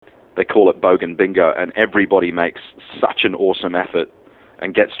They call it Bogan Bingo, and everybody makes such an awesome effort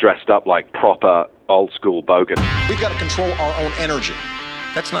and gets dressed up like proper old-school Bogan. We've got to control our own energy.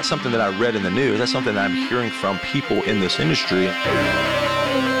 That's not something that I read in the news. That's something that I'm hearing from people in this industry.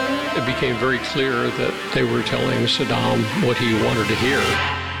 It became very clear that they were telling Saddam what he wanted to hear.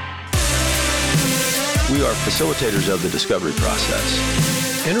 We are facilitators of the discovery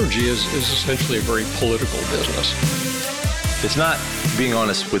process. Energy is essentially a very political business. It's not being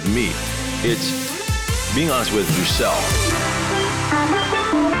honest with me. It's being honest with yourself.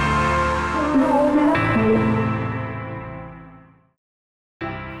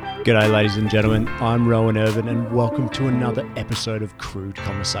 G'day ladies and gentlemen, I'm Rowan Irvin and welcome to another episode of Crude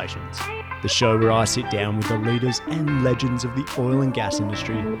Conversations, the show where I sit down with the leaders and legends of the oil and gas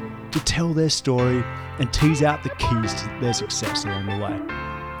industry to tell their story and tease out the keys to their success along the way.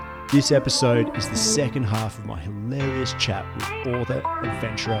 This episode is the second half of my hilarious chat with author,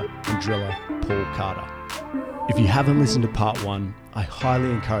 adventurer and driller Paul Carter. If you haven't listened to part one, I highly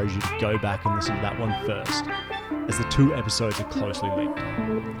encourage you to go back and listen to that one first, as the two episodes are closely linked.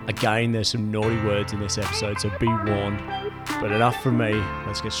 Again, there's some naughty words in this episode, so be warned. But enough from me,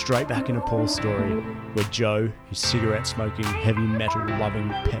 let's get straight back into Paul's story, where Joe, his cigarette-smoking, heavy metal-loving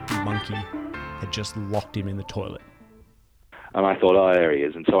pet monkey, had just locked him in the toilet. And I thought, oh, there he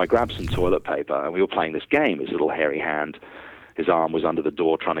is. And so I grabbed some toilet paper, and we were playing this game. His little hairy hand, his arm was under the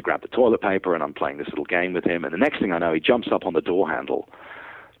door trying to grab the toilet paper, and I'm playing this little game with him. And the next thing I know, he jumps up on the door handle,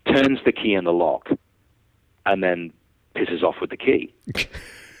 turns the key in the lock, and then pisses off with the key.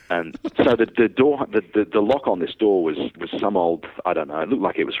 And so the lock on this door was some old, I don't know, it looked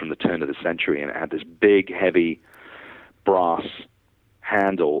like it was from the turn of the century, and it had this big, heavy brass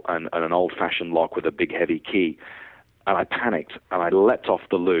handle and an old-fashioned lock with a big, heavy key. And I panicked, and I leapt off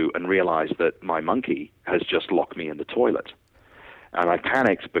the loo and realized that my monkey has just locked me in the toilet. And I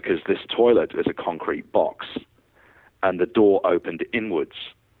panicked because this toilet is a concrete box, and the door opened inwards,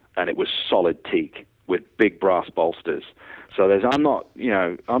 and it was solid teak with big brass bolsters. So I'm not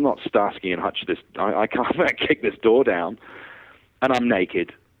Starsky and Hutch. I can't kick this door down, and I'm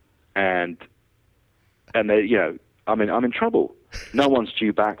naked, and I'm in trouble. No one's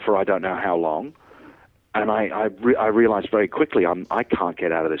due back for I don't know how long, and I realized very quickly I can't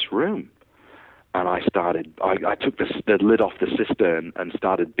get out of this room, and I took the lid off the cistern and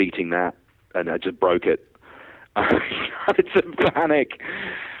started beating that, and I just broke it. I started to panic.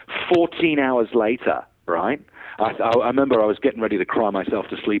 14 hours later, right? I remember I was getting ready to cry myself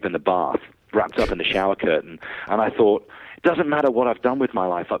to sleep in the bath, wrapped up in the shower curtain, and I thought, it doesn't matter what I've done with my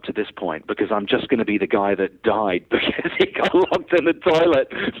life up to this point, because I'm just going to be the guy that died because he got locked in the toilet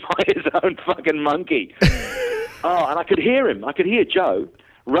by his own fucking monkey. Oh, and I could hear him. I could hear Joe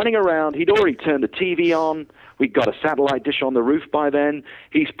running around. He'd already turned the TV on. We'd got a satellite dish on the roof by then.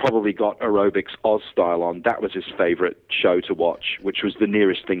 He's probably got Aerobics Oz style on. That was his favorite show to watch, which was the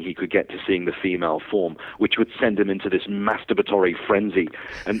nearest thing he could get to seeing the female form, which would send him into this masturbatory frenzy.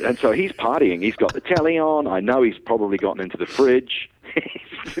 And so he's partying. He's got the telly on. I know he's probably gotten into the fridge.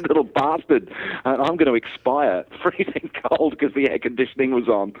 He's a little bastard. And I'm going to expire freezing cold because the air conditioning was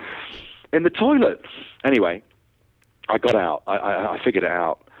on in the toilet. Anyway, I got out. I figured it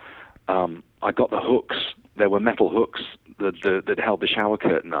out. I got the hooks. There were metal hooks that held the shower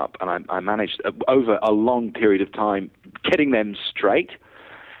curtain up, and I managed, over a long period of time, getting them straight.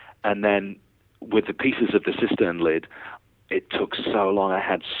 And then with the pieces of the cistern lid, it took so long. I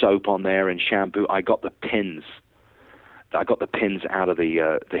had soap on there and shampoo. I got the pins. I got the pins out of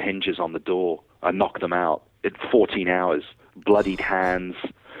the hinges on the door. I knocked them out. 14 hours, bloodied hands.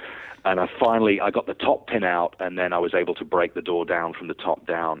 And I got the top pin out, and then I was able to break the door down from the top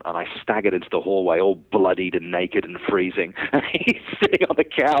down. And I staggered into the hallway, all bloodied and naked and freezing. And he's sitting on the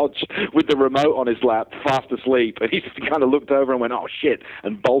couch with the remote on his lap, fast asleep. And he just kind of looked over and went, "Oh, shit,"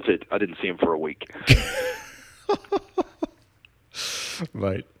 and bolted. I didn't see him for a week.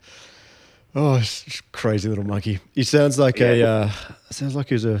 Mate. Oh, crazy little monkey. He sounds like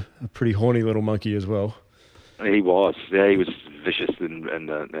he's a pretty horny little monkey as well. He was. Yeah, he was vicious and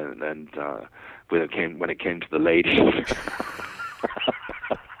when it came to the ladies.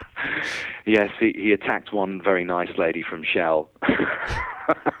 Yes, he attacked one very nice lady from Shell.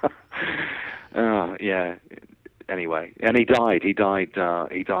 Yeah. Anyway, and he died. He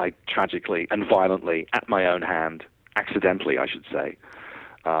died tragically and violently at my own hand, accidentally, I should say,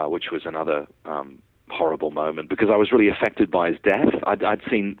 which was another horrible moment because I was really affected by his death. I'd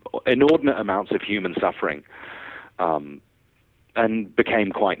seen inordinate amounts of human suffering, and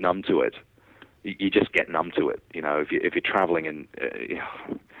became quite numb to it. You just get numb to it, you know. If you're traveling and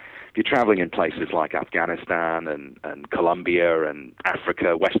you're traveling in places like Afghanistan and Colombia and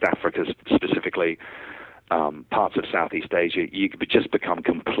Africa, West Africa specifically, parts of Southeast Asia, you could just become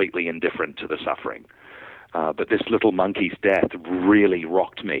completely indifferent to the suffering. But this little monkey's death really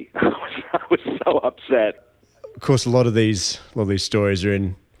rocked me. I was so upset. Of course, a lot of these stories are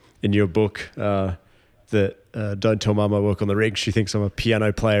in your book. That Don't Tell Mum I Work on the Rig. She thinks I'm a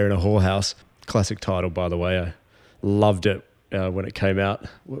piano player in a whorehouse. Classic title, by the way. I loved it when it came out.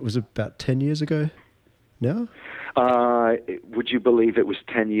 What was it, about 10 years ago now? Would you believe it was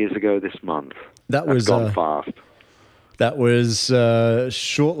 10 years ago this month? That's gone fast. That was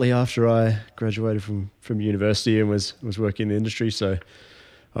shortly after I graduated from university and was working in the industry. So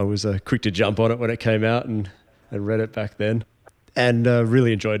I was quick to jump on it when it came out and read it back then. And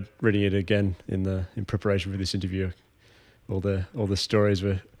really enjoyed reading it again in preparation for this interview. All the stories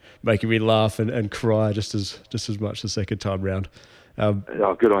were making me laugh and cry just as much the second time round.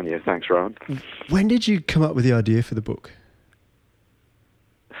 Good on you. Thanks, Rowan. When did you come up with the idea for the book?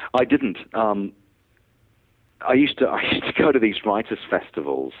 I didn't. I used to go to these writers'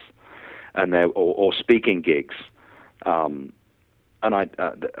 festivals and or speaking gigs, and I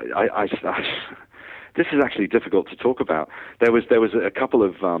this is actually difficult to talk about. There was a couple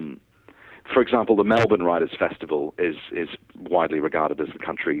of, for example, the Melbourne Writers' Festival is widely regarded as the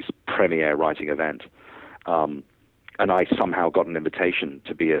country's premier writing event, and I somehow got an invitation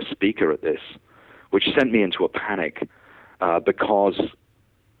to be a speaker at this, which sent me into a panic because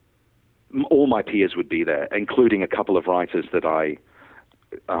all my peers would be there, including a couple of writers that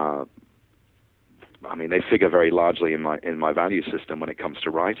they figure very largely in my value system when it comes to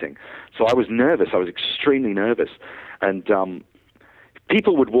writing. So I was nervous. I was extremely nervous. And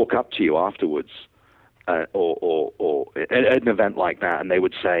people would walk up to you afterwards or at an event like that, and they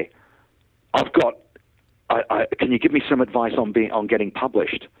would say, can you give me some advice on getting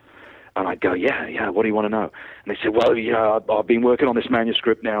published? And I'd go, yeah, what do you want to know? And they said, well, I've been working on this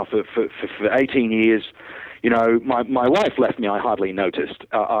manuscript now for 18 years. My wife left me. I hardly noticed.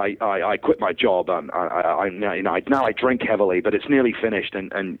 I quit my job. Now I drink heavily, but it's nearly finished.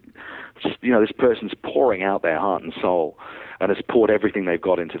 And this person's pouring out their heart and soul, and has poured everything they've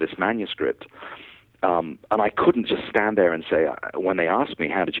got into this manuscript. And I couldn't just stand there and say, when they asked me,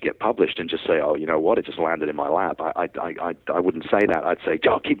 how did you get published, and just say, oh, you know what, it just landed in my lap. I wouldn't say that. I'd say,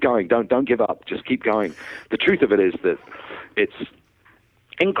 oh, keep going. Don't give up. Just keep going. The truth of it is that it's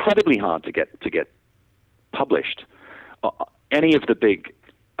incredibly hard to get published. Any of the big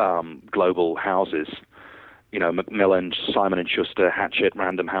global houses, Macmillan, Simon & Schuster, Hachette,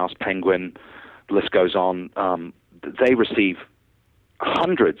 Random House, Penguin, the list goes on, they receive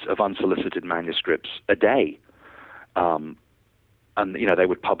hundreds of unsolicited manuscripts a day. And they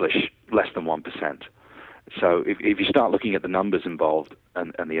would publish less than 1%. So if you start looking at the numbers involved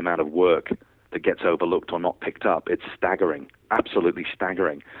and the amount of work that gets overlooked or not picked up, it's staggering, absolutely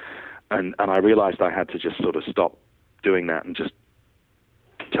staggering. And I realized I had to just sort of stop doing that and just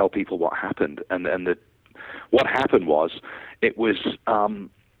tell people what happened. And what happened was, it was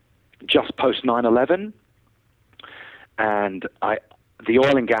just post 9/11, and the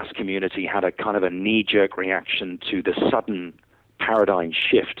oil and gas community had a kind of a knee-jerk reaction to the sudden paradigm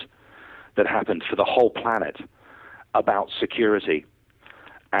shift that happened for the whole planet about security.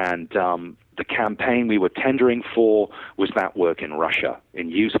 And the campaign we were tendering for was that work in Russia, in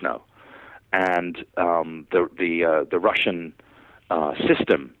Yuzhno. And the Russian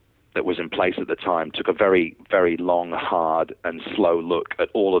system that was in place at the time took a very, very long, hard, and slow look at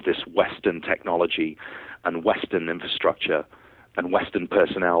all of this Western technology and Western infrastructure and Western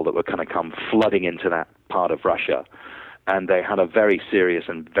personnel that were going to come flooding into that part of Russia. And they had a very serious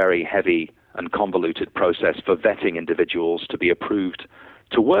and very heavy and convoluted process for vetting individuals to be approved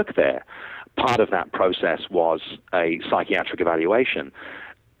to work there. Part of that process was a psychiatric evaluation,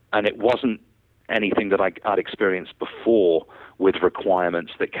 and it wasn't anything that I'd experienced before with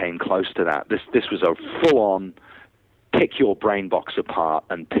requirements that came close to that. This was a full-on pick your brain box apart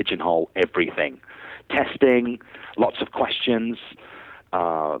and pigeonhole everything. Testing, lots of questions,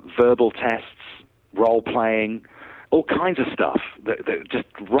 verbal tests, role-playing, all kinds of stuff that just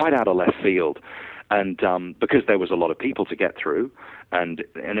right out of left field. And because there was a lot of people to get through, and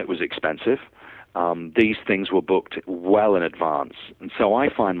it was expensive, these things were booked well in advance. And so I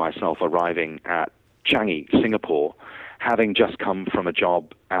find myself arriving at Changi, Singapore, having just come from a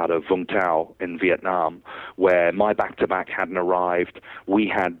job out of Vung Tau in Vietnam, where my back-to-back hadn't arrived. We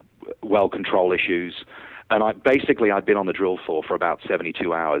had well control issues, and I'd been on the drill floor for about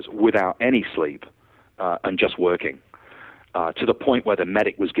 72 hours without any sleep and just working, to the point where the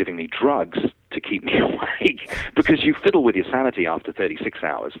medic was giving me drugs to keep me awake, because you fiddle with your sanity after 36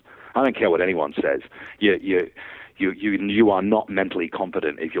 hours. I don't care what anyone says. You are not mentally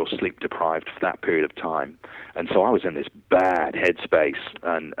competent if you're sleep deprived for that period of time. And so I was in this bad headspace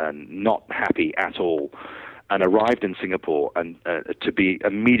and not happy at all, and arrived in Singapore and to be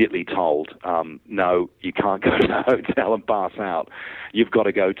immediately told, no, you can't go to the hotel and pass out. You've got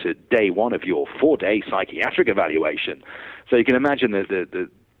to go to day one of your 4-day psychiatric evaluation. So you can imagine the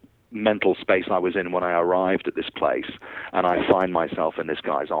mental space I was in when I arrived at this place, and I find myself in this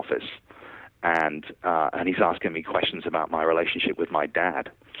guy's office. And he's asking me questions about my relationship with my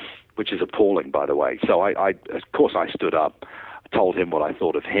dad, which is appalling, by the way. So I of course, I stood up, told him what I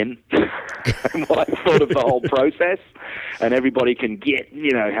thought of him and what I thought of the whole process, and everybody can get,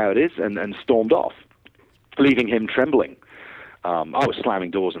 how it is, and stormed off, leaving him trembling. I was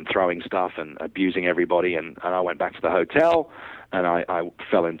slamming doors and throwing stuff and abusing everybody, and I went back to the hotel, and I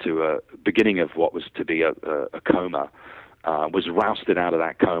fell into a beginning of what was to be a coma. Was rousted out of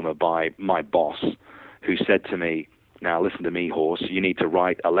that coma by my boss, who said to me, now listen to me, Horse, you need to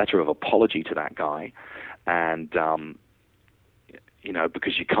write a letter of apology to that guy, and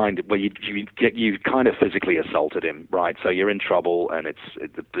because you kind of physically assaulted him, right? So you're in trouble, and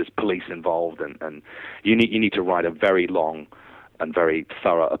there's police involved, and you need to write a very long and very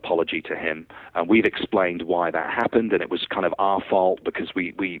thorough apology to him. And we've explained why that happened, and it was kind of our fault because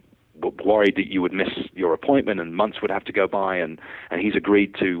we were worried that you would miss your appointment and months would have to go by, and he's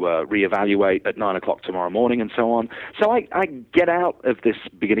agreed to reevaluate at 9 o'clock tomorrow morning, and so on. So I get out of this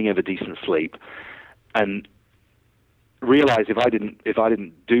beginning of a decent sleep and realize if I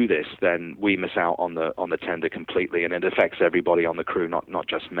didn't do this, then we miss out on the tender completely, and it affects everybody on the crew, not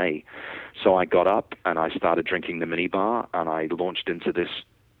just me. So I got up and I started drinking the minibar, and I launched into this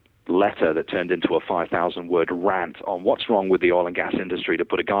letter that turned into a 5,000-word rant on what's wrong with the oil and gas industry to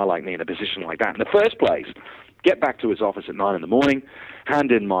put a guy like me in a position like that in the first place. Get back to his office at 9 in the morning,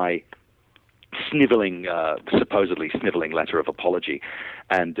 hand in my supposedly sniveling letter of apology,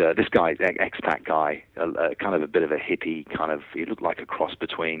 and this guy, expat guy, kind of a bit of a hippie, he looked like a cross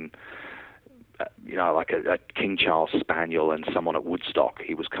between, like a King Charles Spaniel and someone at Woodstock.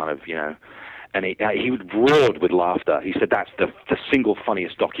 He was kind of, and he roared with laughter. He said, that's the single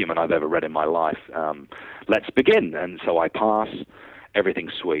funniest document I've ever read in my life. Let's begin. And so I pass,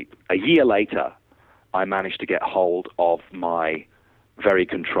 everything's sweet. A year later, I managed to get hold of my very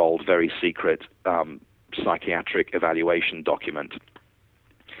controlled, very secret psychiatric evaluation document.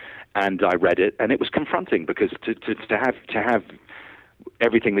 And I read it, and it was confronting, because to have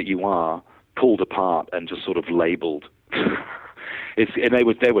everything that you are pulled apart and just sort of labeled,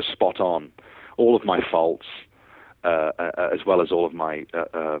 they were spot on. All of my faults, as well as all of my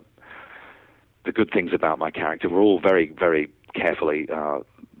the good things about my character, were all very, very carefully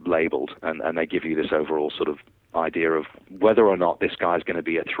labeled, and they give you this overall sort of idea of whether or not this guy's going to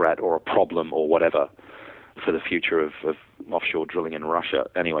be a threat or a problem or whatever for the future of offshore drilling in Russia.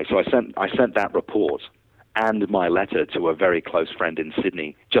 Anyway, so I sent that report and my letter to a very close friend in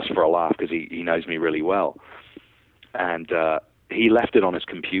Sydney, just for a laugh, because he knows me really well. And he left it on his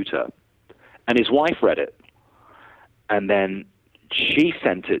computer, and his wife read it. And then she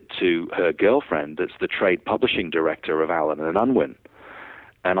sent it to her girlfriend, that's the trade publishing director of Allen and Unwin.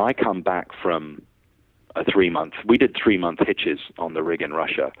 And I come back from we did 3-month hitches on the rig in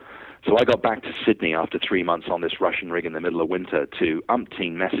Russia. So I got back to Sydney after 3 months on this Russian rig in the middle of winter to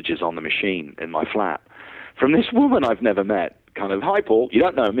umpteen messages on the machine in my flat from this woman I've never met. Kind of, hi, Paul, you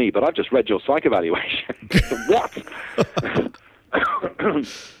don't know me, but I've just read your psych evaluation. What?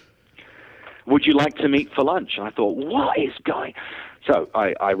 Would you like to meet for lunch? And I thought, what is going? So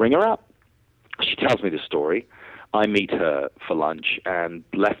I ring her up. She tells me the story. I meet her for lunch and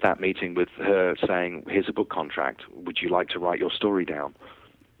left that meeting with her saying, here's a book contract. Would you like to write your story down?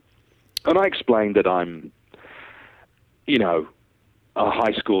 And I explained that I'm, a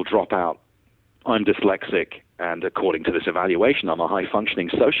high school dropout. I'm dyslexic, and according to this evaluation, I'm a high-functioning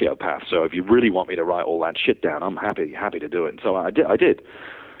sociopath. So if you really want me to write all that shit down, I'm happy to do it. And so I did.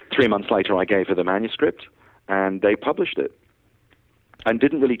 3 months later, I gave her the manuscript, and they published it. And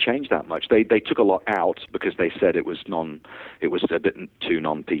didn't really change that much. They took a lot out because they said it was a bit too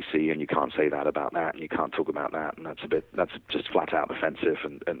non-PC, and you can't say that about that, and you can't talk about that, and that's just flat out offensive.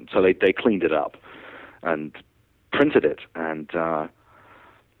 And so they cleaned it up and printed it, and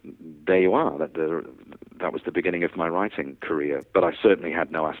there you are. That was the beginning of my writing career. But I certainly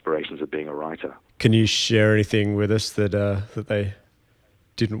had no aspirations of being a writer. Can you share anything with us that they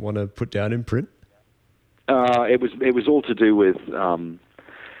didn't want to put down in print? It was all to do with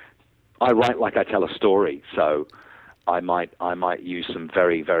I write like I tell a story, so I might use some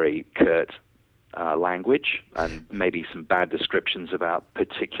very, very curt language and maybe some bad descriptions about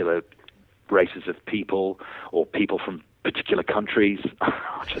particular races of people or people from particular countries.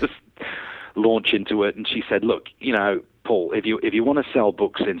 Just launch into it. And she said, look, Paul, if you want to sell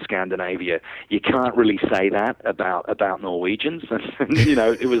books in Scandinavia, you can't really say that about Norwegians. And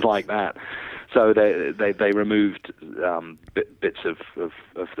it was like that. So they removed bits of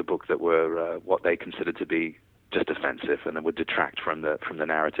the book that were what they considered to be just offensive, and it would detract from the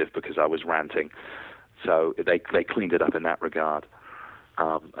narrative because I was ranting. So they cleaned it up in that regard,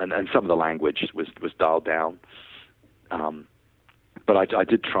 and some of the language was dialed down. But I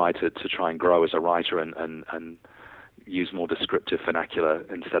did try to try and grow as a writer and use more descriptive vernacular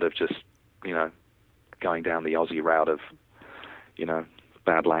instead of just going down the Aussie route of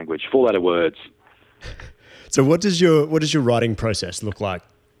bad language, 4-letter words. So what does your writing process look like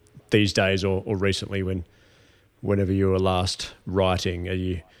these days or recently whenever you were last writing? Are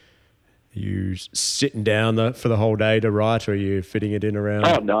you sitting down for the whole day to write, or are you fitting it in around?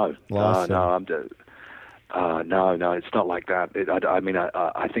 Oh no, life no, it's not like that.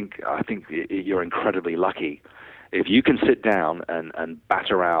 I think you're incredibly lucky if you can sit down and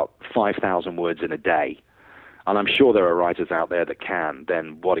batter out 5,000 words in a day. And I'm sure there are writers out there that can.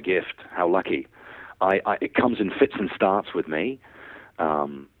 Then what a gift! How lucky! It comes in fits and starts with me. I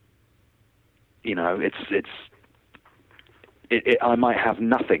might have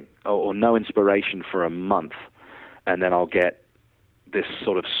nothing or no inspiration for a month, and then I'll get this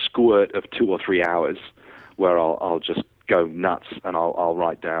sort of squirt of 2 or 3 hours where I'll just go nuts and I'll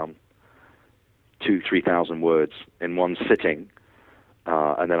write down 2,000-3,000 words in one sitting,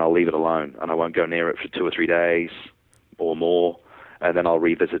 and then I'll leave it alone and I won't go near it for 2 or 3 days or more, and then I'll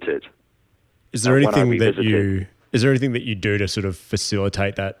revisit it. Is there anything that you do to sort of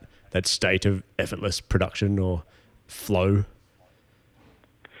facilitate that state of effortless production or flow?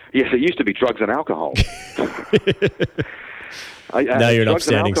 Yes, it used to be drugs and alcohol. Now you're an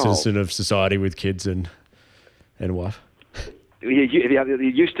upstanding citizen of society with kids and wife.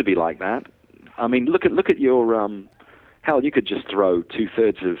 It used to be like that. I mean, look at your hell. You could just throw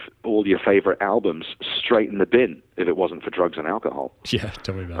 2/3 of all your favorite albums straight in the bin if it wasn't for drugs and alcohol. Yeah,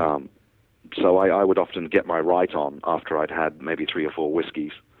 tell me about it. So I would often get my write on after I'd had maybe 3 or 4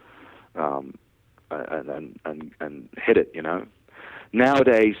 whiskeys, and hit it.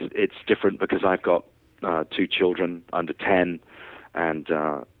 Nowadays it's different because I've got 2 children under 10 and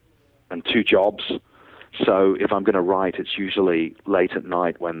 2 jobs. So if I'm going to write, it's usually late at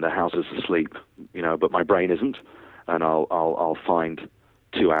night when the house is asleep, but my brain isn't, and I'll find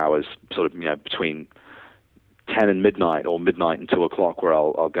 2 hours sort of between 10 and midnight or midnight and 2 o'clock where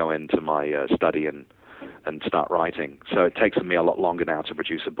I'll go into my study and start writing. So it takes me a lot longer now to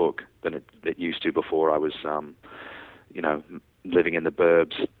produce a book than it used to before I was, living in the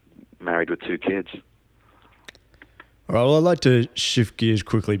burbs, married with 2 kids. All right, well, I'd like to shift gears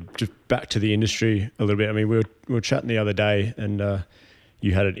quickly just back to the industry a little bit. I mean, we were chatting the other day and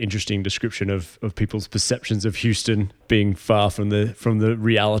you had an interesting description of people's perceptions of Houston being far from the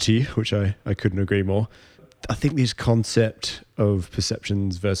reality, which I couldn't agree more. I think this concept of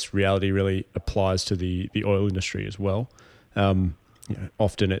perceptions versus reality really applies to the oil industry as well.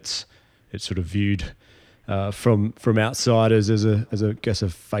 Often it's sort of viewed from outsiders as a guess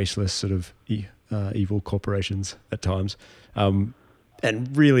of faceless sort of evil corporations at times, and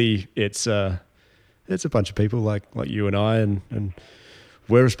really it's a bunch of people like you and I, and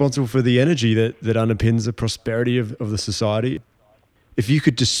we're responsible for the energy that underpins the prosperity of the society. If you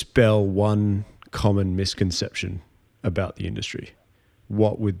could dispel one common misconception about the industry,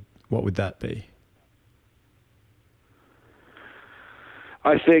 what would that be?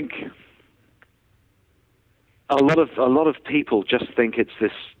 I think a lot of people just think it's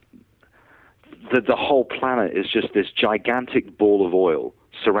this, that the whole planet is just this gigantic ball of oil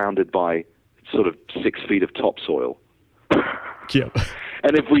surrounded by sort of 6 feet of topsoil. Yeah.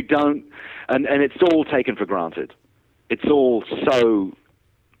 And if we don't, and it's all taken for granted. It's all so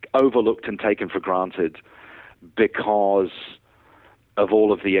overlooked and taken for granted because of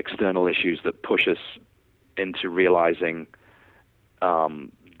all of the external issues that push us into realizing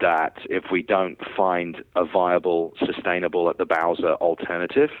that if we don't find a viable, sustainable at the Bowser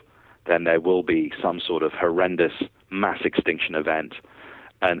alternative, then there will be some sort of horrendous mass extinction event.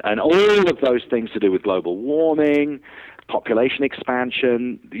 And all of those things to do with global warming, population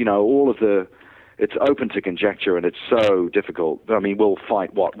expansion, all of it's open to conjecture, and it's so difficult. I mean, we'll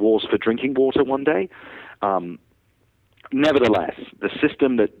fight wars for drinking water one day. Nevertheless, the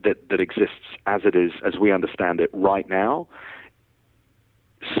system that exists as it is, as we understand it right now,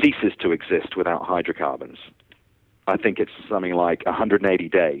 ceases to exist without hydrocarbons. I think it's something like 180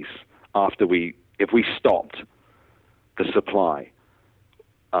 days after we if we stopped the supply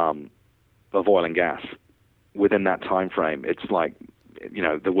of oil and gas within that time frame, it's like,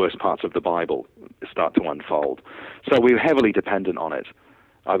 the worst parts of the Bible start to unfold. So we're heavily dependent on it.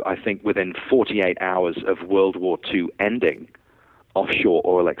 I think within 48 hours of World War II ending, offshore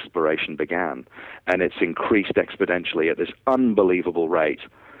oil exploration began, and it's increased exponentially at this unbelievable rate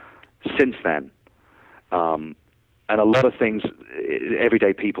since then. And a lot of things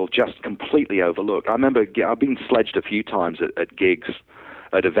everyday people just completely overlook. I remember I've been sledged a few times at gigs,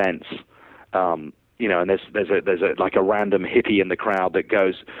 at events, and there's like a random hippie in the crowd that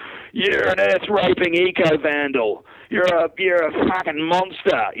goes, "You're an earth-raping eco-vandal. You're a fucking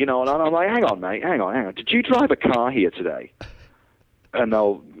monster." And I'm like, hang on, mate, hang on. Did you drive a car here today? And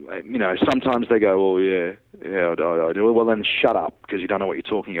they'll, sometimes they go, "Oh yeah, I do." Well, then shut up, because you don't know what you're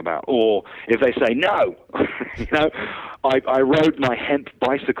talking about. Or if they say no, I rode my hemp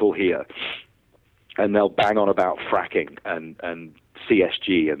bicycle here, and they'll bang on about fracking and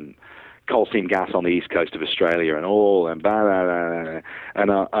CSG and coal seam gas on the east coast of Australia and all, and blah, blah, blah, blah.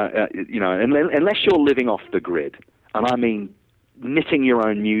 And unless you're living off the grid, and I mean knitting your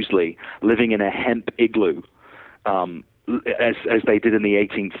own muesli, living in a hemp igloo, as they did in the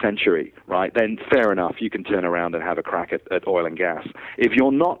 18th century, right? Then fair enough, you can turn around and have a crack at oil and gas. If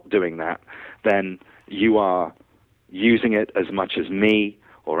you're not doing that, then you are using it as much as me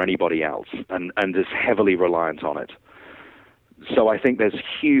or anybody else, and is heavily reliant on it. So I think there's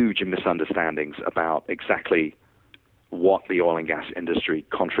huge misunderstandings about exactly what the oil and gas industry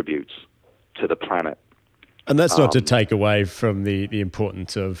contributes to the planet. And that's not to take away from the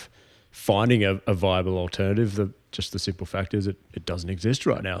importance of finding a viable alternative. Just the simple fact is it doesn't exist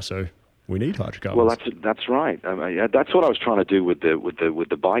right now, so we need hydrocarbons. Well, that's right. I mean, that's what I was trying to do with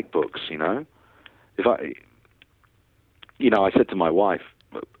the bike books. If I said to my wife,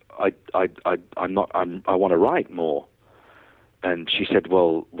 I want to write more. And she said,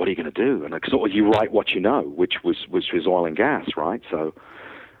 "Well, what are you going to do?" And I said, "Well, you write what you know," which was oil and gas, right? So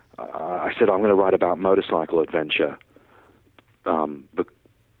I said, "I'm going to write about motorcycle adventure. But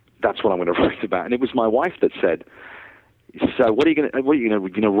that's what I'm going to write about." And it was my wife that said, "So what are you going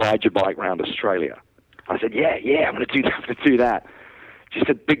to ride your bike around Australia?" I said, "Yeah, I'm going to do that. I'm going to do that." She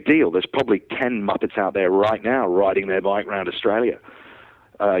said, "Big deal. There's probably 10 Muppets out there right now riding their bike around Australia.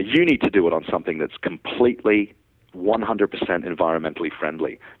 You need to do it on something that's completely 100% environmentally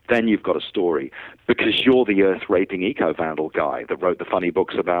friendly. Then you've got a story, because you're the earth-raping eco-vandal guy that wrote the funny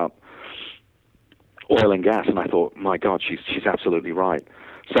books about oil and gas." And I thought, my God, she's absolutely right.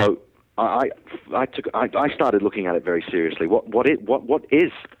 So I started looking at it very seriously. What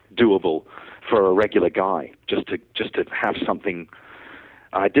is doable for a regular guy just to have something?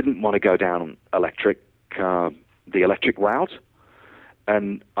 I didn't want to go down the electric route,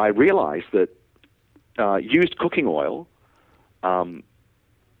 and I realized that used cooking oil,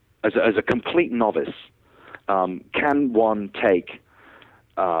 as a complete novice, can one take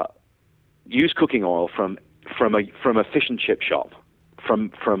used cooking oil from a fish and chip shop,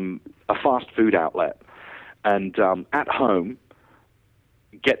 from a fast food outlet, and at home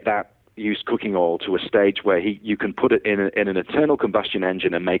get that used cooking oil to a stage where you can put it in an internal combustion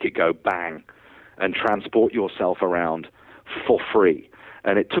engine and make it go bang, and transport yourself around for free.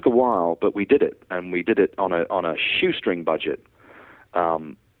 And it took a while, but we did it, and we did it on a shoestring budget.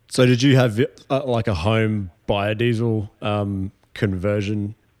 So did you have like a home biodiesel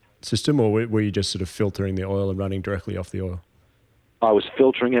conversion system, or were you just sort of filtering the oil and running directly off the oil? I was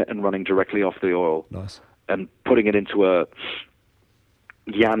filtering it and running directly off the oil. Nice. And putting it into a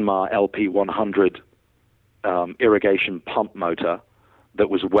Yanmar LP100 irrigation pump motor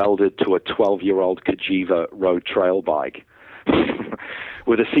that was welded to a 12-year-old Cagiva road trail bike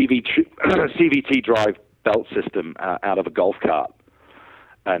with a CVT drive belt system out of a golf cart.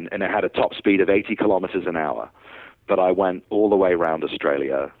 And it had a top speed of 80 kilometers an hour. But I went all the way around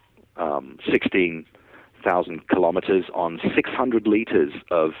Australia, 16,000 kilometers on 600 liters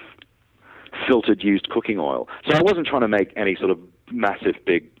of filtered used cooking oil. So I wasn't trying to make any sort of massive,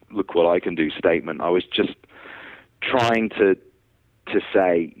 big, look what I can do statement. I was just trying to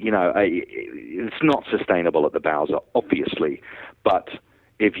say, it's not sustainable at the Bowser, obviously, but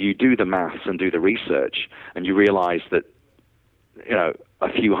if you do the maths and do the research and you realize that,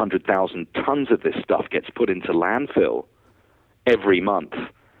 a few 100,000 tons of this stuff gets put into landfill every month,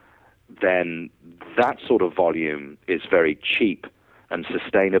 then that sort of volume is very cheap and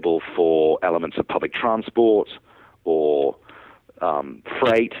sustainable for elements of public transport or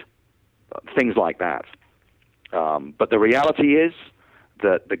freight, things like that. But the reality is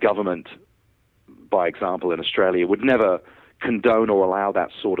that the government, by example in Australia, would never condone or allow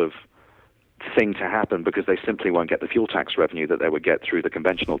that sort of thing to happen because they simply won't get the fuel tax revenue that they would get through the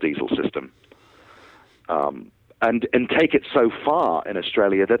conventional diesel system. And take it so far in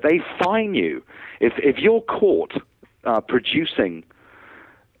Australia that they fine you. If you're caught producing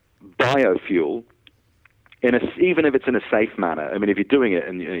biofuel, even if it's in a safe manner, I mean, if you're doing it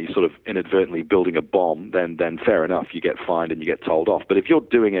and you're sort of inadvertently building a bomb, then fair enough, you get fined and you get told off. But if you're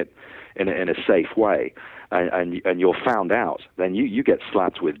doing it in a safe way and you're found out, then you get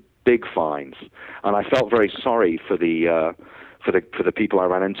slapped with big fines. And I felt very sorry for the people I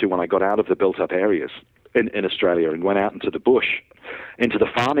ran into when I got out of the built-up areas in Australia and went out into the bush, into the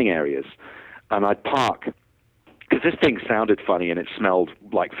farming areas, and I'd park, because this thing sounded funny and it smelled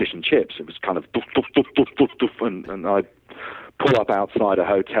like fish and chips. It was kind of doof, doof, doof, doof, doof, doof, and I'd pull up outside a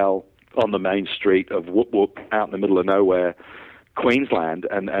hotel on the main street of Whoop Whoop out in the middle of nowhere, Queensland,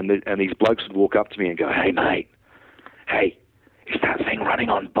 and these blokes would walk up to me and go, "Hey, mate, hey, is that thing running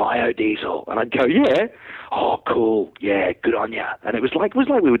on biodiesel?" And I'd go, "Yeah." "Oh, cool. Yeah, good on ya." And it was like we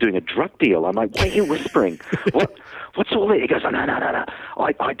were doing a drug deal. I'm like, "Why are you whispering? What's all that?" He goes, "No.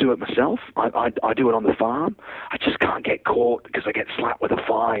 I do it myself. I do it on the farm. I just can't get caught because I get slapped with a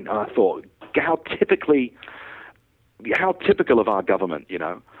fine." And I thought, how typical of our government, you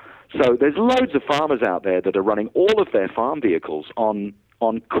know. So there's loads of farmers out there that are running all of their farm vehicles on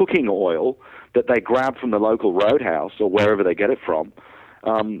cooking oil that they grab from the local roadhouse or wherever they get it from,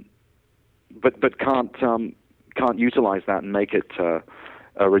 but can't utilize that and make it a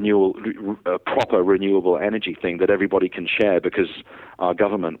proper renewable energy thing that everybody can share, because our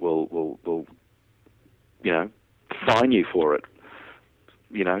government will fine you for it.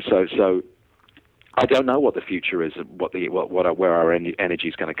 So I don't know what the future is, where our energy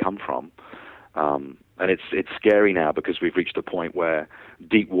is going to come from. And it's scary now because we've reached a point where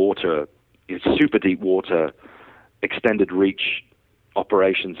super deep water, extended reach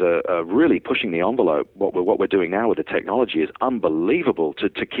operations are really pushing the envelope. What we're doing now with the technology is unbelievable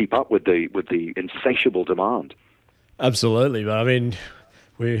to keep up with the insatiable demand. Absolutely, but I mean,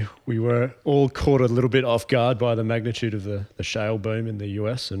 we were all caught a little bit off guard by the magnitude of the shale boom in the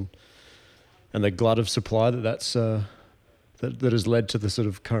US and the glut of supply that has led to the sort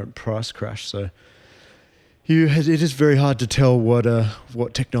of current price crash. So it is very hard to tell what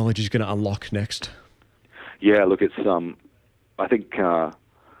technology is going to unlock next. Yeah, look, it's I think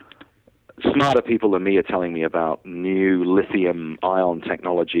smarter people than me are telling me about new lithium-ion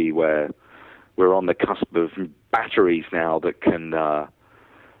technology where we're on the cusp of batteries now that can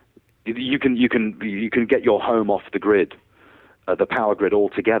you can get your home off the grid, the power grid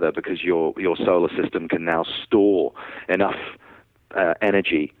altogether, because your solar system can now store enough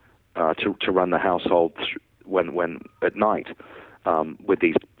energy to run the household when at night, with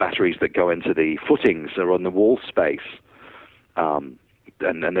these batteries that go into the footings or on the wall space, and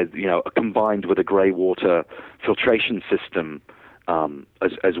combined with a grey water filtration system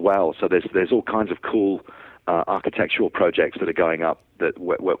as well. So there's all kinds of cool architectural projects that are going up that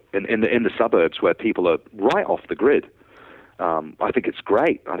in the suburbs where people are right off the grid. I think it's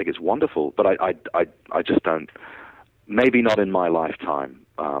great. I think it's wonderful. But I just don't. Maybe not in my lifetime,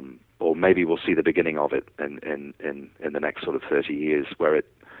 or maybe we'll see the beginning of it in the next sort of 30 years where it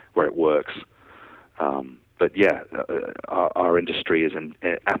works. But yeah, our industry is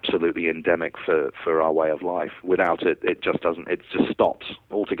absolutely endemic for our way of life. Without it, it just doesn't. It just stops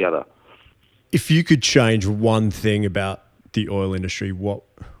altogether. If you could change one thing about the oil industry, what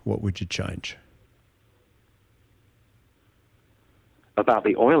would you change? About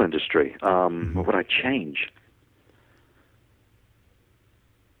the oil industry, what would I change?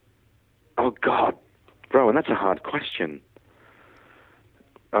 Oh God, Rowan, that's a hard question.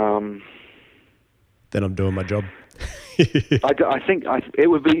 Then I'm doing my job. I think it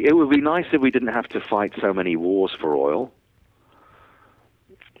would be nice if we didn't have to fight so many wars for oil.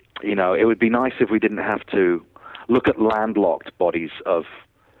 You know, it would be nice if we didn't have to look at landlocked bodies of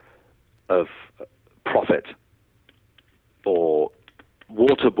profit or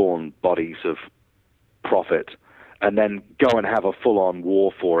waterborne bodies of profit and then go and have a full-on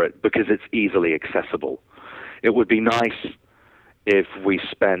war for it because it's easily accessible. It would be nice if we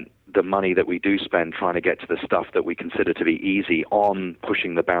spent the money that we do spend trying to get to the stuff that we consider to be easy on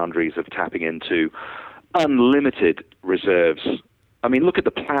pushing the boundaries of tapping into unlimited reserves. I mean, look at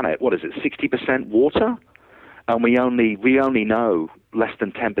the planet. What is it, 60% water? And we only know less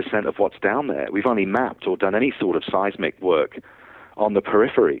than 10% of what's down there. We've only mapped or done any sort of seismic work on the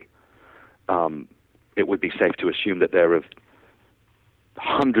periphery. It would be safe to assume that there are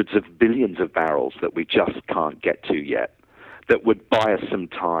hundreds of billions of barrels that we just can't get to yet, that would buy us some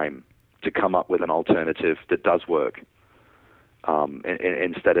time to come up with an alternative that does work,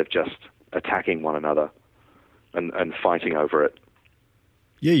 instead of just attacking one another and fighting over it.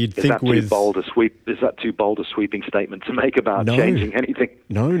 Yeah, you'd Is think that with... Is that too bold a sweeping statement to make about No. changing anything?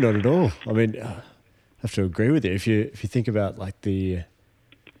 No, not at all. I mean, I have to agree with you. If you think about like the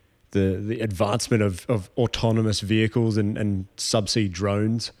advancement of autonomous vehicles and subsea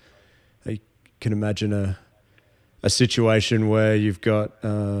drones, you can imagine a situation where you've got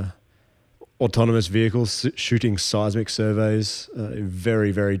autonomous vehicles shooting seismic surveys in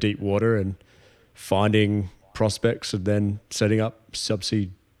very, very deep water and finding prospects and then setting up subsea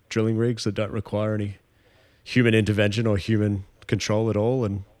drilling rigs that don't require any human intervention or human control at all.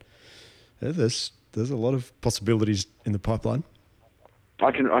 And there's a lot of possibilities in the pipeline.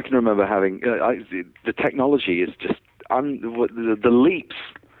 I can remember having the technology is just the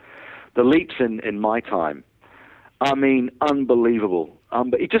leaps in my time. I mean, unbelievable.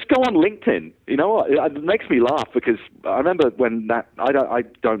 You just go on LinkedIn. You know what? It makes me laugh because I remember when I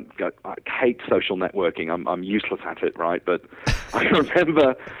hate social networking. I'm useless at it, right? But I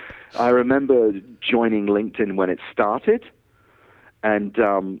remember joining LinkedIn when it started, and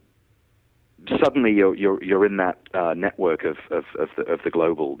suddenly you're in that network of the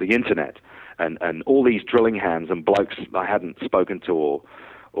global, the internet, and all these drilling hands and blokes I hadn't spoken to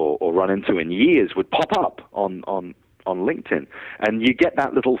or run into in years would pop up on LinkedIn, and you get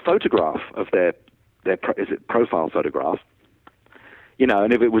that little photograph of their profile photograph, you know,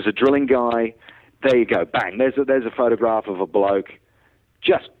 and if it was a drilling guy, there you go, bang, there's a photograph of a bloke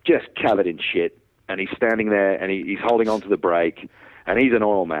just covered in shit, and he's standing there and he's holding onto the brake, and he's an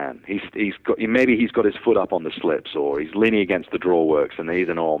oil man. He's got his foot up on the slips, or he's leaning against the drawworks, and he's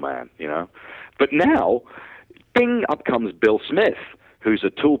an oil man, you know. But now, bing, up comes Bill Smith, who's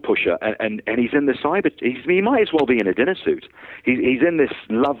a tool pusher, and he's in the cyber. He might as well be in a dinner suit. He's in this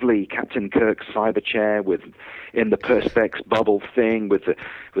lovely Captain Kirk cyber chair in the Perspex bubble thing with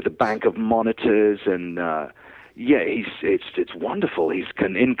the bank of monitors, and it's wonderful. He's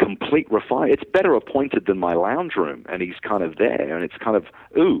in complete refine. It's better appointed than my lounge room, and he's kind of there, and it's kind of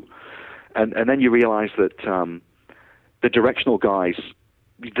ooh, and then you realize that the directional guys,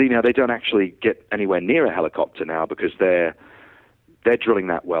 you know, they don't actually get anywhere near a helicopter now because they're drilling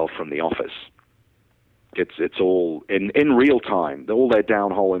that well from the office. It's all in real time. All their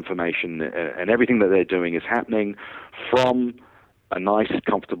downhole information and everything that they're doing is happening from a nice,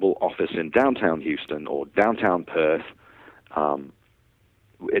 comfortable office in downtown Houston or downtown Perth.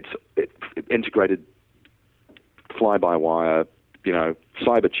 It's integrated fly-by-wire, you know,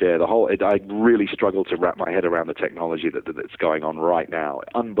 cyber chair. I really struggle to wrap my head around the technology that's going on right now.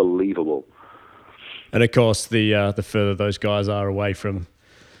 Unbelievable. And of course, the further those guys are away from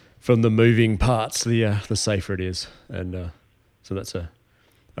the moving parts, the safer it is, and so that's a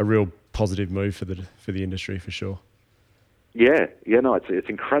real positive move for the industry for sure. Yeah, no, it's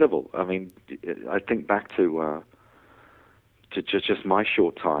incredible. I mean, I think back to just my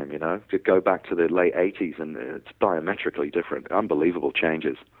short time, you know, to go back to the late '80s, and it's diametrically different. Unbelievable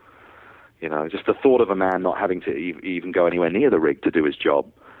changes. You know, just the thought of a man not having to even go anywhere near the rig to do his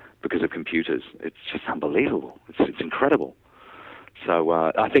job because of computers. It's just unbelievable. It's incredible. So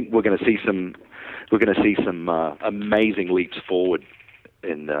I think we're going to see some amazing leaps forward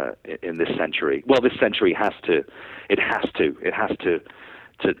in this century. Well, this century has to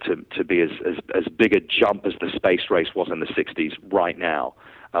be as big a jump as the space race was in the '60s right now.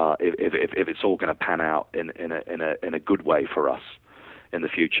 If it's all going to pan out in a good way for us in the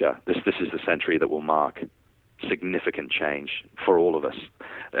future, this is the century that will mark significant change for all of us.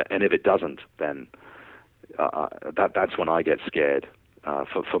 And if it doesn't, then that's when I get scared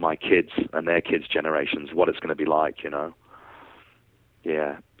for my kids and their kids' generations, what it's going to be like, you know.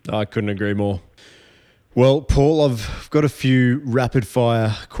 Yeah. I couldn't agree more. Well, Paul, I've got a few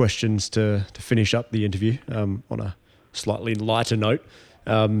rapid-fire questions to finish up the interview on a slightly lighter note.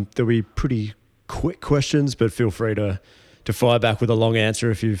 There'll be pretty quick questions, but feel free to fire back with a long answer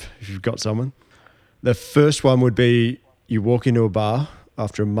if you've got someone. The first one would be, you walk into a bar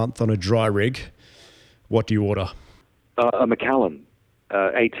after a month on a dry rig. What do you order? A Macallan,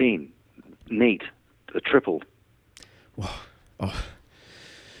 18, neat, a triple. Oh,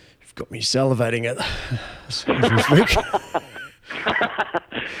 you've got me salivating at as we speak.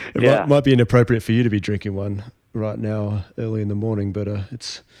 It might be inappropriate for you to be drinking one right now early in the morning, but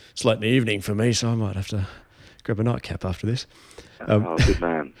it's late in the evening for me, so I might have to grab a nightcap after this. Good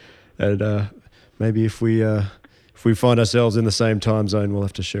man. And maybe if we find ourselves in the same time zone, we'll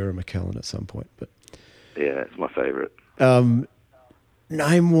have to share a Macallan at some point. But yeah, it's my favorite.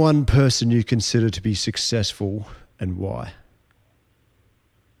 Name one person you consider to be successful and why.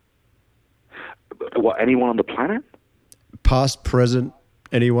 What, anyone on the planet? Past, present,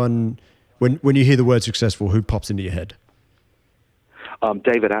 anyone When you hear the word successful, who pops into your head?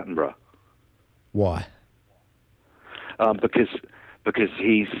 David Attenborough. Why? Because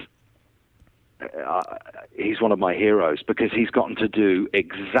he's one of my heroes, because he's gotten to do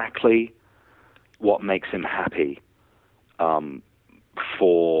exactly what makes him happy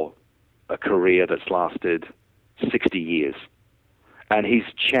for a career that's lasted 60 years. And he's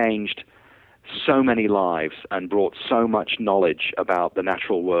changed so many lives and brought so much knowledge about the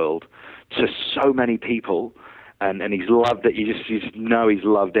natural world to so many people. And he's loved it. You just know he's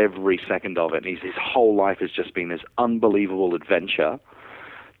loved every second of it. And his whole life has just been this unbelievable adventure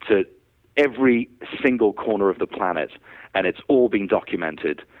to every single corner of the planet. And it's all been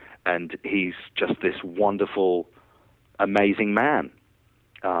documented. And he's just this wonderful, amazing man.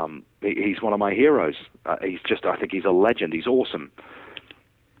 He's one of my heroes. I think he's a legend. He's awesome.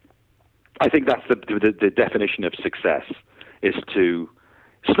 I think that's the definition of success, it's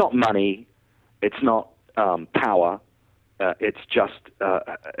not money, it's not power, it's just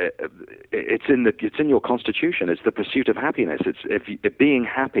it's in your constitution. It's the pursuit of happiness. It's being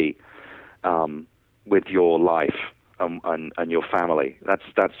happy with your life and your family. That's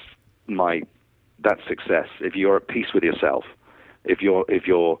success. If you're at peace with yourself, if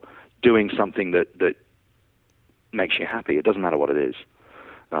you're doing something that makes you happy, it doesn't matter what it is.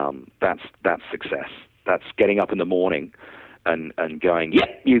 That's success. That's getting up in the morning and going, yeah,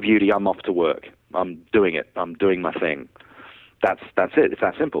 you beauty, I'm off to work. I'm doing it. I'm doing my thing. That's it. It's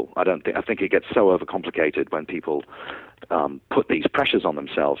that simple. I think it gets so overcomplicated when people put these pressures on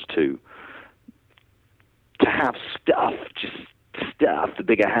themselves to have stuff, just stuff, the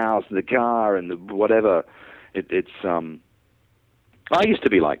bigger house, the car, and the whatever. I used to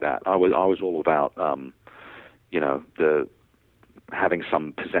be like that. I was all about the having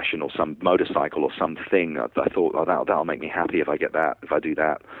some possession or some motorcycle or something. I thought, that'll make me happy if I get that, if I do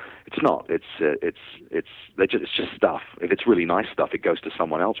that. It's not. It's just stuff. If it's really nice stuff, it goes to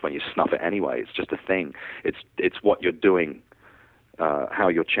someone else when you snuff it anyway. It's just a thing. It's what you're doing, how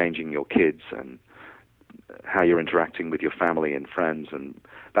you're changing your kids, and how you're interacting with your family and friends, and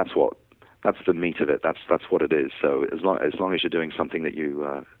that's the meat of it. That's what it is. So as long as you're doing something that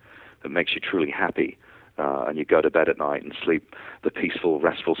that makes you truly happy, and you go to bed at night and sleep the peaceful,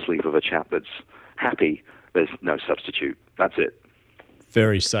 restful sleep of a chap that's happy, there's no substitute. That's it.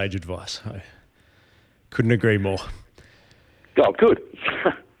 Very sage advice. I couldn't agree more. Oh, good.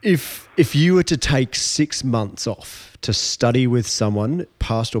 If you were to take 6 months off to study with someone,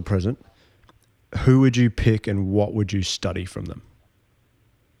 past or present, who would you pick and what would you study from them?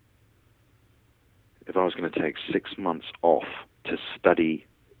 If I was going to take 6 months off to study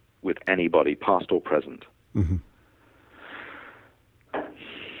with anybody, past or present, mm-hmm.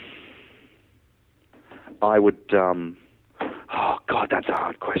 I would... oh, God, that's a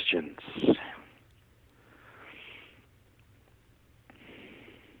hard question.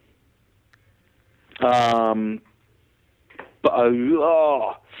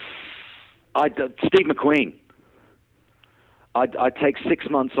 Steve McQueen. I'd take 6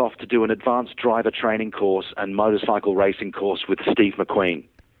 months off to do an advanced driver training course and motorcycle racing course with Steve McQueen.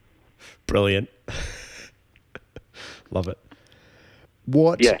 Brilliant. Love it.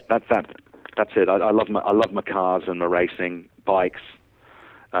 What? Yeah, that's it. I love my cars and my racing bikes,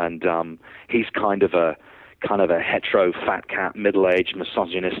 and he's kind of a hetero fat cat, middle-aged,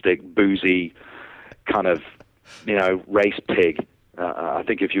 misogynistic, boozy, kind of race pig. I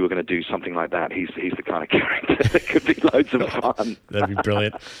think if you were going to do something like that, he's the kind of character that could be loads of fun. That'd be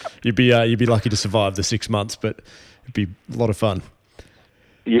brilliant. You'd be lucky to survive the 6 months, but it'd be a lot of fun.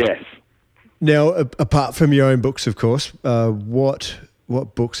 Yes. Now, apart from your own books, of course, what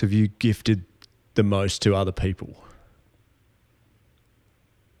books have you gifted the most to other people?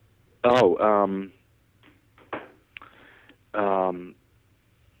 Oh,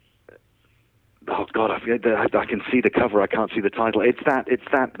 oh God, I can see the cover. I can't see the title. It's that.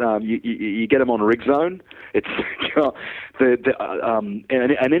 You get them on Rig Zone. It's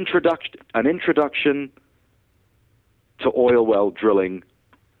an introduction to oil well drilling,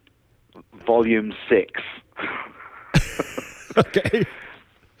 Volume 6. Okay.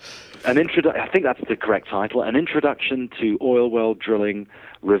 I think that's the correct title. An Introduction to Oil Well Drilling,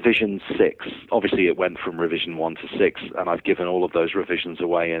 Revision 6. Obviously, it went from Revision 1 to 6, and I've given all of those revisions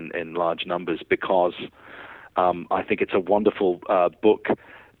away in large numbers because I think it's a wonderful book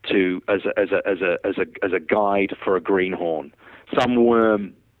as a guide for a greenhorn. Some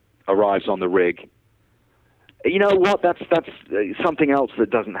worm arrives on the rig. You know what? That's something else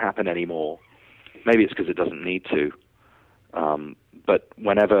that doesn't happen anymore. Maybe it's because it doesn't need to. But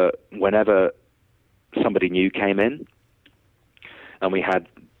whenever somebody new came in, and we had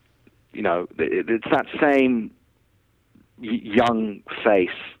it's that same young face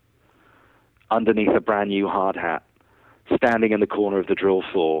underneath a brand new hard hat, standing in the corner of the drill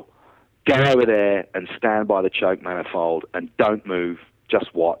floor. Go over there and stand by the choke manifold and don't move,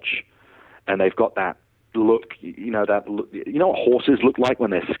 just watch. And they've got that look, that look, what horses look like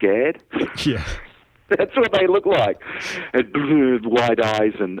when they're scared? Yeah. That's what they look like. And wide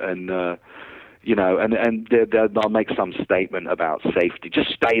eyes and they'll make some statement about safety.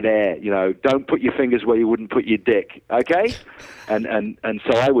 Just stay there, don't put your fingers where you wouldn't put your dick, okay? And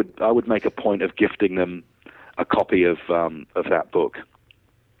so I would make a point of gifting them a copy of that book.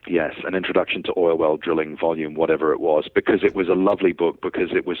 Yes, An Introduction to Oil Well Drilling, volume whatever it was, because it was a lovely book,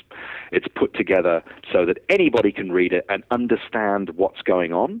 because it's put together so that anybody can read it and understand what's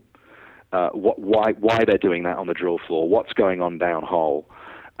going on, why they're doing that on the drill floor, what's going on downhole,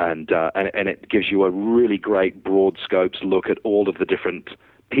 and it gives you a really great broad scopes look at all of the different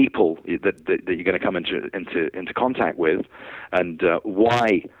people that you're going to come into contact with, and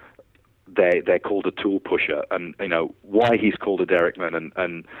why they're called a tool pusher, and why he's called a derrickman,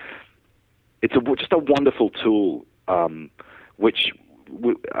 and it's just a wonderful tool, which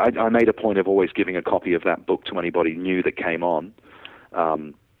I made a point of always giving a copy of that book to anybody new that came on,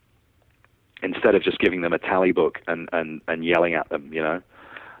 instead of just giving them a tally book and yelling at them,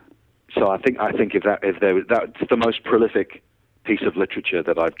 So I think if that's the most prolific piece of literature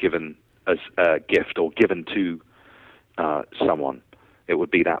that I've given as a gift or given to someone, it would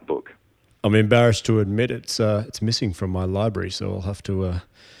be that book. I'm embarrassed to admit it's missing from my library, so I'll have to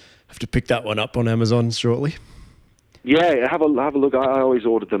pick that one up on Amazon shortly. Yeah, have a look. I always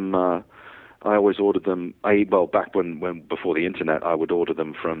ordered them. Back when before the internet, I would order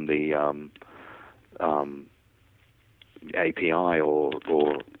them from the API or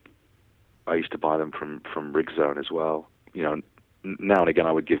I used to buy them from RigZone as well. Now and again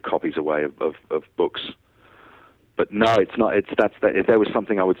I would give copies away of books. But no, it's not. If there was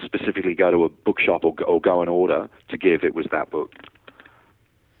something I would specifically go to a bookshop or go and order to give, it was that book.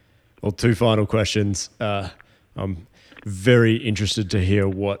 Well, two final questions. I'm very interested to hear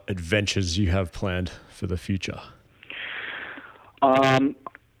what adventures you have planned for the future. I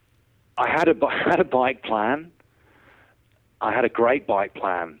had a bike plan. I had a great bike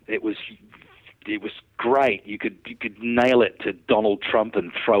plan. It was great. You could nail it to Donald Trump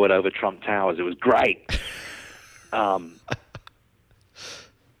and throw it over Trump Towers. It was great. I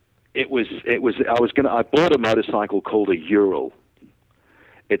bought a motorcycle called a Ural.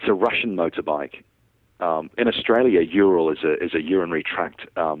 It's a Russian motorbike. In Australia, Ural is a urinary tract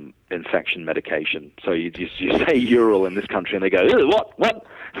infection medication. So you say Ural in this country, and they go, what?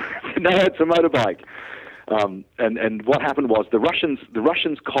 No, it's a motorbike. And what happened was the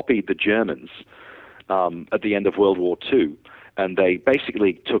Russians copied the Germans at the end of World War II, and they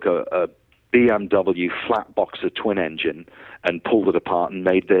basically took a BMW flat boxer twin engine and pulled it apart and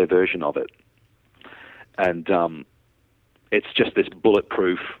made their version of it. And it's just this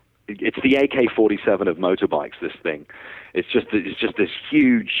bulletproof. It's the AK-47 of motorbikes. This thing, it's just this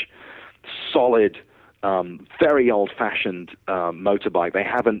huge, solid, very old-fashioned motorbike. They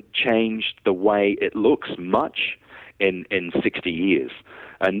haven't changed the way it looks much in 60 years,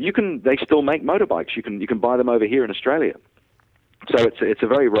 and they still make motorbikes. You can buy them over here in Australia. So it's a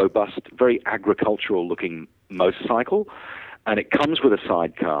very robust, very agricultural-looking motorcycle, and it comes with a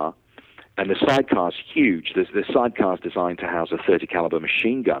sidecar, and the sidecar's huge. The sidecar's designed to house a .30 caliber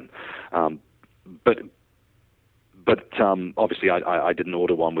machine gun, but obviously I didn't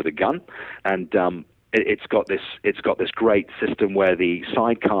order one with a gun, and it's got this great system where the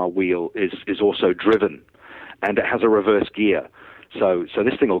sidecar wheel is also driven, and it has a reverse gear. So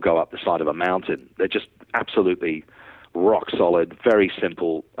this thing will go up the side of a mountain. They're just absolutely rock solid, very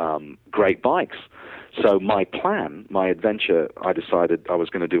simple, great bikes. So my adventure, I decided I was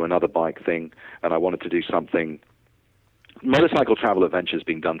going to do another bike thing, and I wanted to do something. Motorcycle travel adventures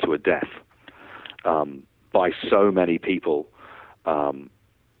being done to a death by so many people.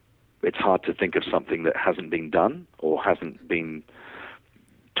 It's hard to think of something that hasn't been done or hasn't been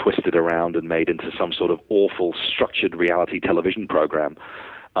twisted around and made into some sort of awful structured reality television program.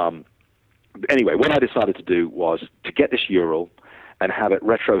 Anyway, what I decided to do was to get this Ural and have it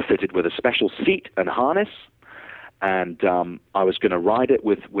retrofitted with a special seat and harness, and I was going to ride it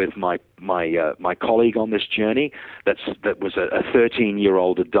with my colleague on this journey. That was a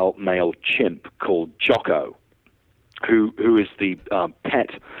 13-year-old adult male chimp called Jocko, who is the pet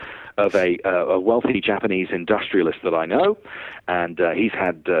of a wealthy Japanese industrialist that I know, and he's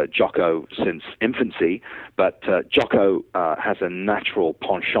had Jocko since infancy, but Jocko has a natural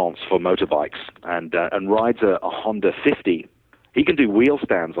penchant for motorbikes and rides a Honda 50 He can do wheel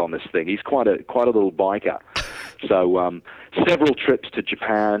stands on this thing. He's quite a little biker. So several trips to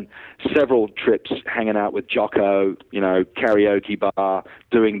Japan, several trips hanging out with Jocko, karaoke bar,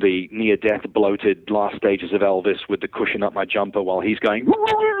 doing the near-death bloated last stages of Elvis with the cushion up my jumper while he's going,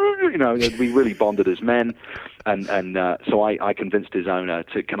 we really bonded as men. And so I convinced his owner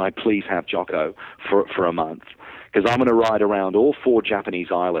can I please have Jocko for a month? Because I'm going to ride around all 4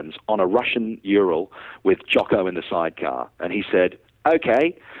 Japanese islands on a Russian Ural with Jocko in the sidecar. And he said,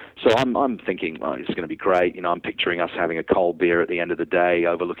 okay. So I'm thinking, well, it's going to be great. I'm picturing us having a cold beer at the end of the day,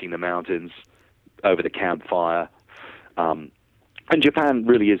 overlooking the mountains, over the campfire. And Japan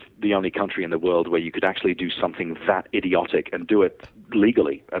really is the only country in the world where you could actually do something that idiotic and do it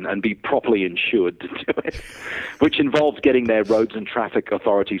legally and be properly insured to do it, which involves getting their roads and traffic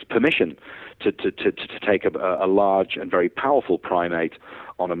authorities' permission to take a large and very powerful primate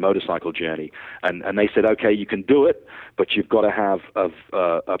on a motorcycle journey. And they said, okay, you can do it, but you've got to have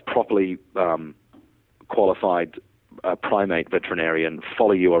a properly qualified primate veterinarian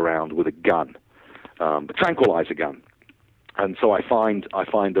follow you around with a gun, a tranquilizer gun. And so I find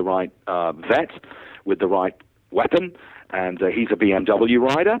the right vet with the right weapon, and he's a BMW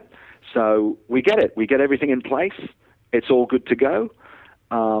rider. So we get it. We get everything in place. It's all good to go.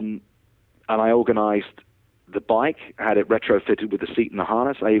 And I organized the bike, had it retrofitted with the seat and the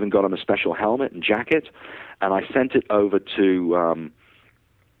harness. I even got him a special helmet and jacket, and I sent it over to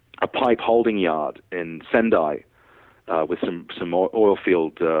a pipe holding yard in Sendai with some oil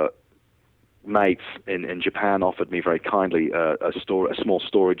field mates in Japan offered me very kindly a small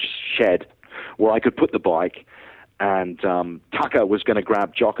storage shed where I could put the bike, and Tucker was going to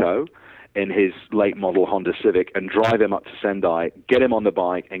grab Jocko in his late model Honda Civic and drive him up to Sendai, get him on the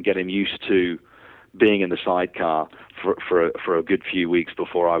bike, and get him used to being in the sidecar for a good few weeks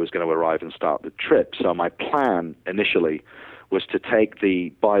before I was going to arrive and start the trip. So my plan initially was to take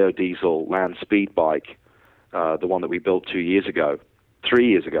the biodiesel land speed bike, the one that we built 3 years ago, to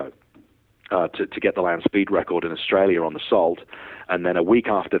get the land speed record in Australia on the Salt. And then a week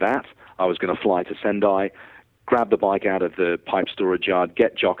after that, I was going to fly to Sendai, grab the bike out of the pipe storage yard,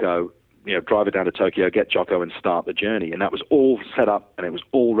 get Jocko, drive it down to Tokyo, get Jocko, and start the journey. And that was all set up, and it was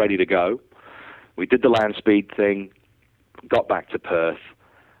all ready to go. We did the land speed thing, got back to Perth,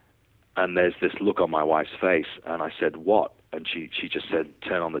 and there's this look on my wife's face, and I said, what? And she just said,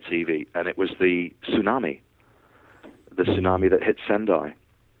 turn on the TV. And it was the tsunami that hit Sendai.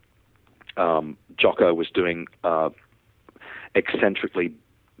 Jocko was doing eccentrically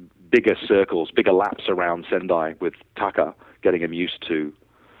bigger circles, bigger laps around Sendai with Tucker, getting him used to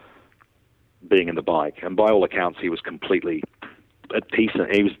being in the bike. And by all accounts, he was completely at peace.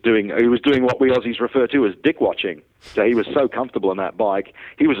 He was doing what we Aussies refer to as dick watching. So he was so comfortable on that bike,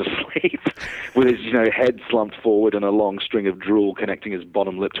 he was asleep with his head slumped forward and a long string of drool connecting his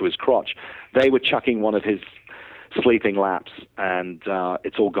bottom lip to his crotch. They were chucking one of his sleeping laps, and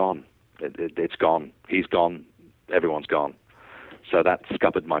it's all gone. It's gone. He's gone. Everyone's gone. So that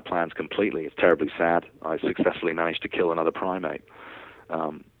scuppered my plans completely. It's terribly sad. I successfully managed to kill another primate.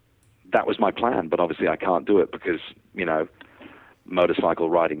 That was my plan, but obviously I can't do it because, motorcycle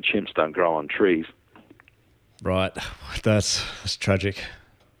riding chimps don't grow on trees. Right. That's tragic.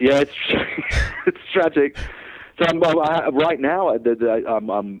 Yeah, it's it's tragic. So right now I'm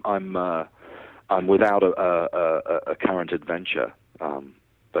without a current adventure.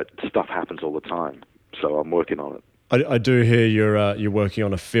 But stuff happens all the time, so I'm working on it. I do hear you're working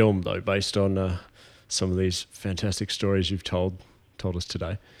on a film though, based on some of these fantastic stories you've told us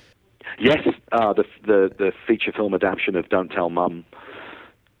today. Yes, the feature film adaptation of Don't Tell Mum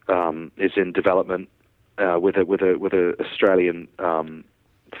is in development with a Australian firm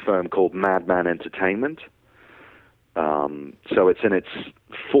called Madman Entertainment. So it's in its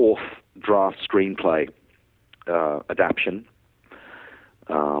 4th draft screenplay adaptation.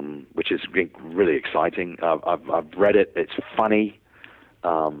 Which is really exciting. I've read it. It's funny.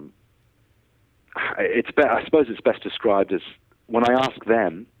 I suppose it's best described as, when I ask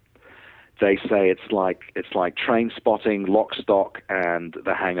them, they say it's like Train Spotting, Lock, Stock, and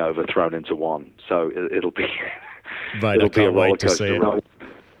The Hangover thrown into one. So it'll be it'll be a roller coaster ride.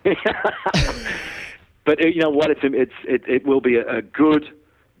 But you know what? It will be a good,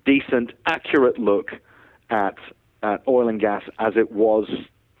 decent, accurate look at oil and gas as it was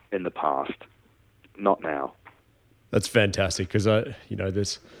in the past, not now. That's fantastic, because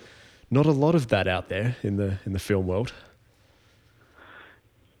there's not a lot of that out there in the film world.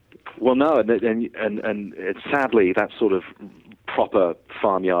 Well, no, and it's sadly that sort of proper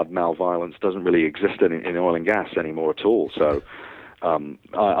farmyard malviolence doesn't really exist in oil and gas anymore at all. So I'm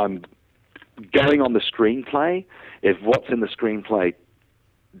going on the screenplay, if what's in the screenplay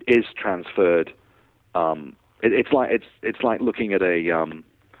is transferred, it's like looking at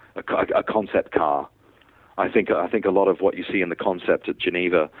a concept car. I think a lot of what you see in the concept at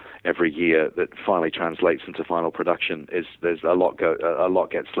Geneva every year that finally translates into final production is there's a lot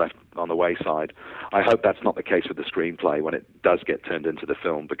gets left on the wayside. I hope that's not the case with the screenplay when it does get turned into the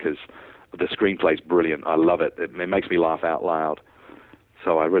film, because the screenplay's brilliant. I love it. It makes me laugh out loud.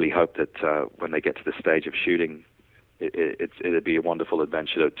 So I really hope that when they get to the stage of shooting, it'd be a wonderful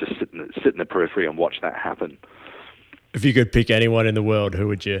adventure to just sit in the periphery and watch that happen. If you could pick anyone in the world, who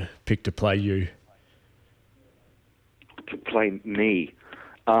would you pick to play you? To play me?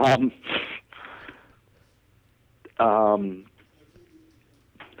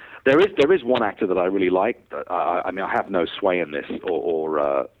 There is one actor that I really like. I mean, I have no sway in this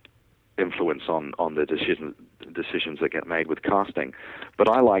or influence on the decisions that get made with casting, but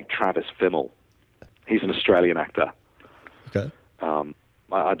I like Travis Fimmel. He's an Australian actor. Okay.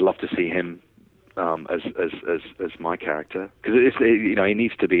 I'd love to see him as my character, because he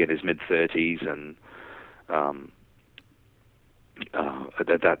needs to be in his mid-30s and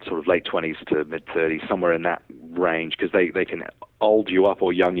that sort of late 20s to mid-30s, somewhere in that range, because they can old you up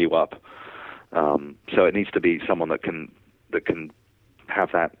or young you up. So it needs to be someone that can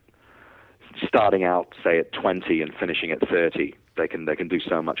have that, starting out, say, at 20 and finishing at 30. They can do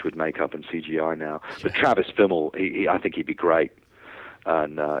so much with makeup and CGI now. Yeah. But Travis Fimmel, I think he'd be great.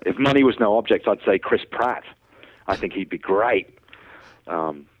 And if money was no object, I'd say Chris Pratt. I think he'd be great.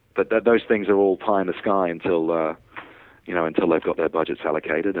 But those things are all pie in the sky until they've got their budgets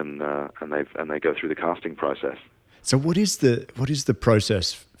allocated and they go through the casting process. So what is the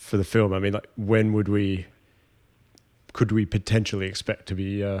process for the film? I mean, like, when could we potentially expect to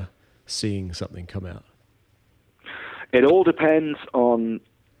be seeing something come out? It all depends on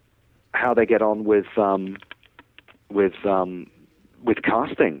how they get on with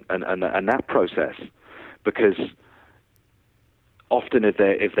casting and that process, because often if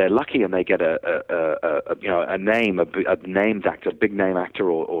they're lucky and they get a named actor, a big name actor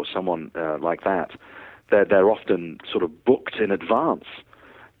or someone like that, they're often sort of booked in advance.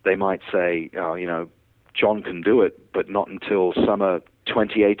 They might say, John can do it, but not until summer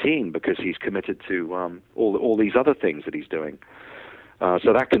 2018, because he's committed to all these other things that he's doing.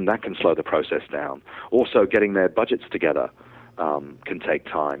 So that can slow the process down. Also, getting their budgets together can take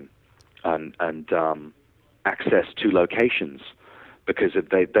time, and access to locations, because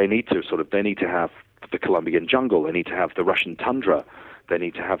they need to have the Colombian jungle, they need to have the Russian tundra, they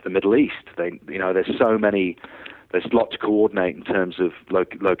need to have the Middle East. There's a lot to coordinate in terms of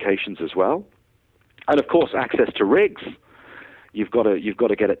locations as well, and of course access to rigs. You've got to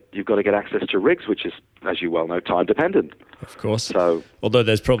get access to rigs, which is, as you well know, time dependent. Of course. So, although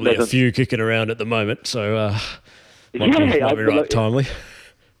there's probably a few kicking around at the moment, so might be right timely.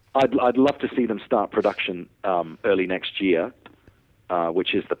 I'd love to see them start production early next year,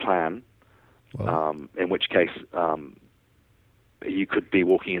 which is the plan. Wow. In which case, you could be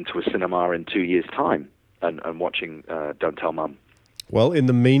walking into a cinema in 2 years' time and watching Don't Tell Mum. Well, in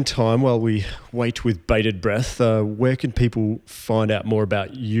the meantime, while we wait with bated breath, where can people find out more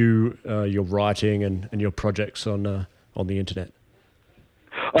about you, your writing, and your projects on the internet?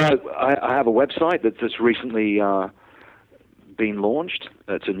 I have a website that's just recently been launched.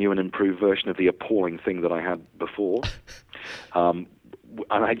 It's a new and improved version of the appalling thing that I had before. And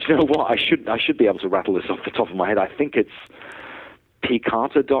you know what? I should be able to rattle this off the top of my head. I think it's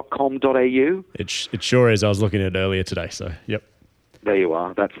pcarter.com.au. It sure is. I was looking at it earlier today. So, yep. There you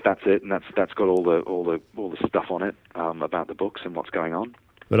are. That's it, and that's got all the stuff on it about the books and what's going on.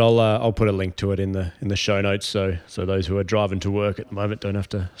 But I'll put a link to it in the show notes, so those who are driving to work at the moment don't have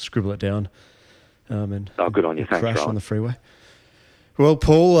to scribble it down. And good on you. Thanks, crash Ryan. on the freeway. Well,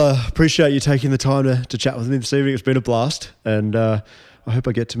 Paul, appreciate you taking the time to chat with me this evening. It's been a blast, and I hope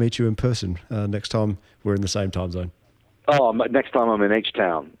I get to meet you in person next time we're in the same time zone. Oh, next time I'm in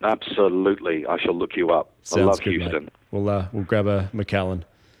H-Town, absolutely, I shall look you up. Sounds I love good, Houston. Mate. We'll grab a Macallan.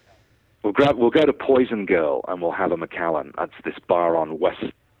 We'll go to Poison Girl and we'll have a Macallan. That's this bar on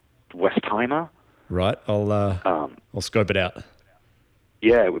Westheimer. Right, I'll scope it out.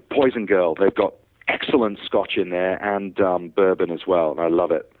 Yeah, with Poison Girl, they've got excellent scotch in there and bourbon as well, and I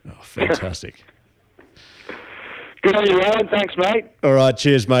love it. Oh, fantastic. Good on you, Ryan. Thanks, mate. All right,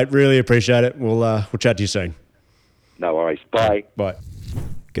 cheers, mate. Really appreciate it. We'll chat to you soon. No worries. Bye. Bye.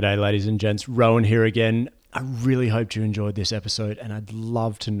 G'day, ladies and gents. Rowan here again. I really hope you enjoyed this episode, and I'd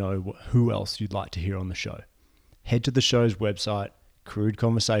love to know who else you'd like to hear on the show. Head to the show's website,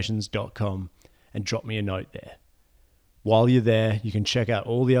 crudeconversations.com, and drop me a note there. While you're there, you can check out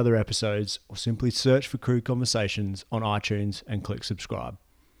all the other episodes or simply search for Crude Conversations on iTunes and click subscribe.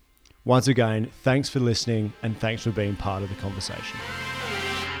 Once again, thanks for listening and thanks for being part of the conversation.